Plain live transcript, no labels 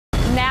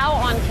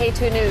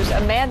KATU News.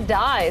 A man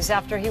dies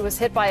after he was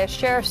hit by a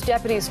sheriff's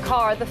deputy's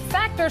car. The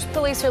factors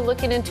police are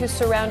looking into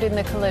surrounding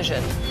the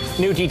collision.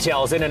 New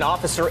details in an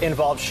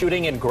officer-involved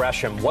shooting in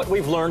Gresham. What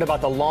we've learned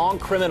about the long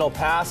criminal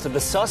past of the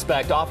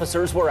suspect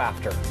officers were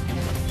after.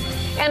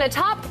 And a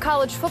top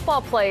college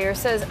football player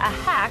says a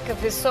hack of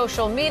his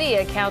social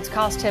media accounts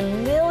cost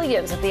him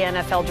millions at the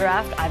NFL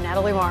draft. I'm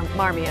Natalie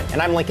Marmion.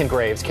 And I'm Lincoln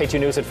Graves. KATU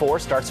News at 4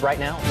 starts right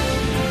now.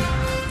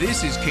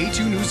 This is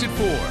KATU News at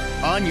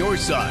 4 on your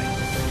side.